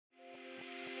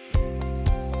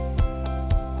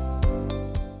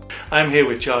I'm here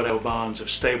with Jardel Barnes of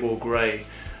Stable Gray,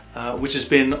 which has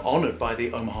been honoured by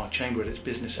the Omaha Chamber at its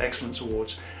Business Excellence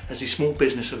Awards as the Small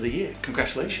Business of the Year.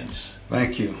 Congratulations.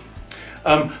 Thank you.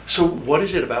 So what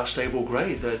is it about Stable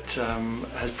Gray that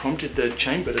has prompted the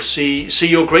Chamber to see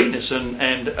your greatness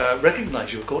and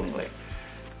recognise you accordingly?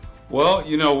 Well,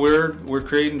 you know, we're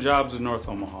creating jobs in North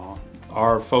Omaha.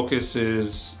 Our focus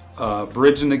is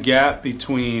bridging the gap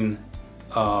between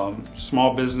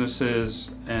small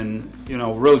businesses and, you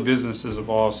know, really businesses of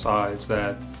all sizes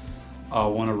that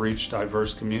want to reach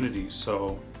diverse communities.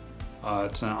 So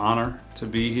it's an honor to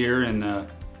be here and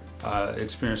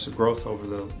experience the growth over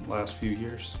the last few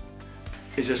years.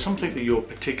 Is there something that you're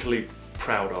particularly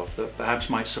proud of that perhaps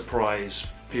might surprise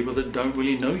people that don't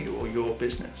really know you or your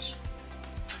business?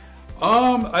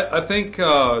 I think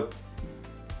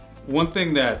one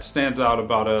thing that stands out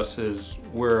about us is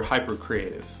we're hyper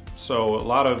creative. So a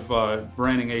lot of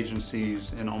branding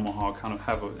agencies in Omaha kind of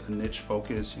have a niche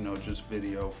focus, you know, just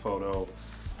video, photo,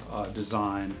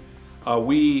 design.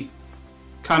 We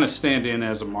kind of stand in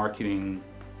as a marketing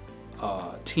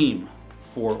team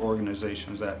for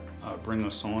organizations that bring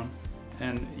us on.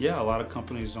 And yeah, a lot of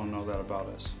companies don't know that about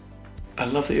us. I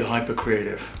love that you're hyper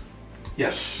creative.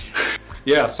 Yes.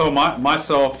 Yeah, so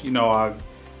myself, you know,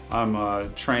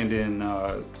 I'm trained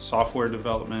in software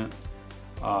development.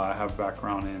 I have a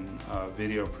background in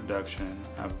video production,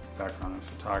 I have a background in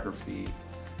photography.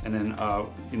 And then,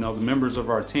 you know, the members of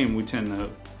our team, we tend to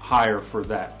hire for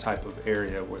that type of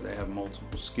area where they have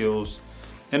multiple skills.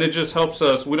 And it just helps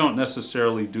us, we don't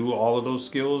necessarily do all of those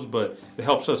skills, but it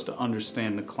helps us to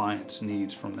understand the client's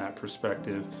needs from that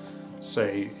perspective.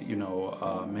 Say, you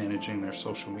know, managing their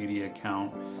social media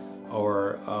account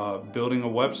or building a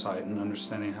website and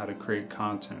understanding how to create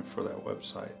content for that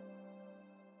website.